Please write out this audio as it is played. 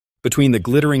Between the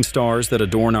glittering stars that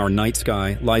adorn our night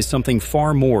sky lies something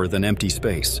far more than empty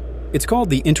space. It's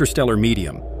called the interstellar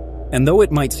medium, and though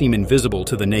it might seem invisible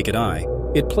to the naked eye,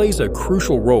 it plays a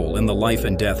crucial role in the life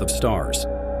and death of stars.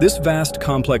 This vast,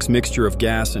 complex mixture of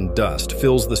gas and dust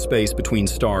fills the space between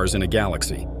stars in a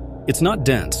galaxy. It's not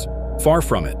dense, far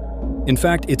from it. In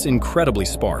fact, it's incredibly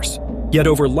sparse. Yet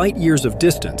over light years of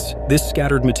distance, this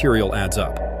scattered material adds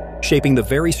up, shaping the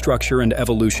very structure and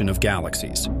evolution of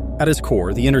galaxies. At its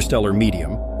core, the interstellar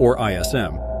medium, or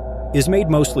ISM, is made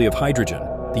mostly of hydrogen,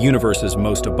 the universe's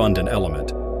most abundant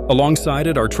element. Alongside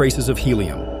it are traces of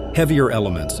helium, heavier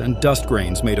elements, and dust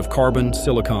grains made of carbon,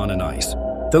 silicon, and ice.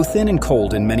 Though thin and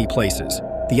cold in many places,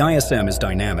 the ISM is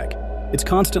dynamic. It's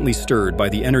constantly stirred by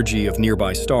the energy of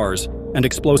nearby stars and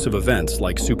explosive events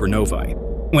like supernovae.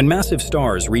 When massive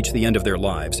stars reach the end of their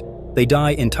lives, they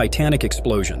die in titanic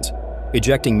explosions,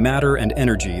 ejecting matter and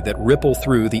energy that ripple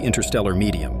through the interstellar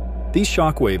medium. These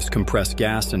shockwaves compress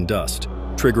gas and dust,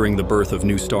 triggering the birth of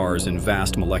new stars in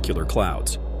vast molecular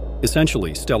clouds,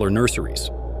 essentially stellar nurseries.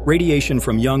 Radiation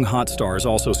from young hot stars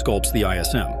also sculpts the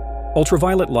ISM.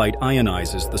 Ultraviolet light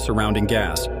ionizes the surrounding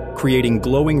gas, creating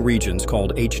glowing regions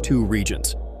called H2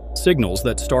 regions, signals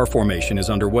that star formation is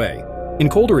underway. In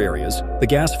colder areas, the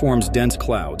gas forms dense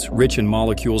clouds, rich in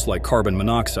molecules like carbon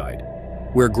monoxide,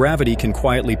 where gravity can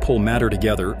quietly pull matter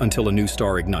together until a new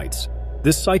star ignites.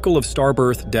 This cycle of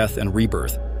starbirth, death, and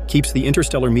rebirth keeps the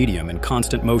interstellar medium in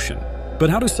constant motion.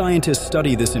 But how do scientists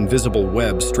study this invisible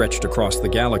web stretched across the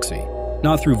galaxy?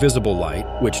 Not through visible light,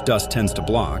 which dust tends to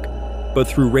block, but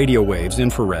through radio waves,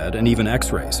 infrared, and even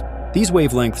X-rays. These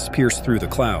wavelengths pierce through the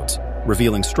clouds,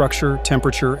 revealing structure,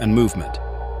 temperature, and movement.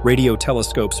 Radio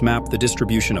telescopes map the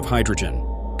distribution of hydrogen.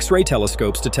 X-ray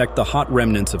telescopes detect the hot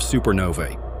remnants of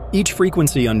supernovae. Each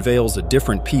frequency unveils a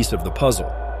different piece of the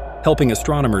puzzle, helping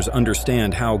astronomers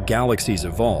understand how galaxies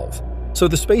evolve. So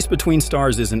the space between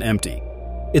stars isn't empty.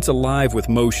 It's alive with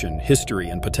motion, history,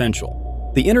 and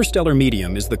potential. The interstellar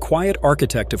medium is the quiet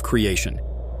architect of creation,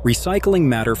 recycling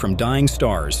matter from dying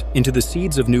stars into the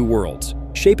seeds of new worlds,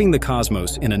 shaping the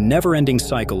cosmos in a never-ending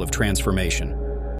cycle of transformation.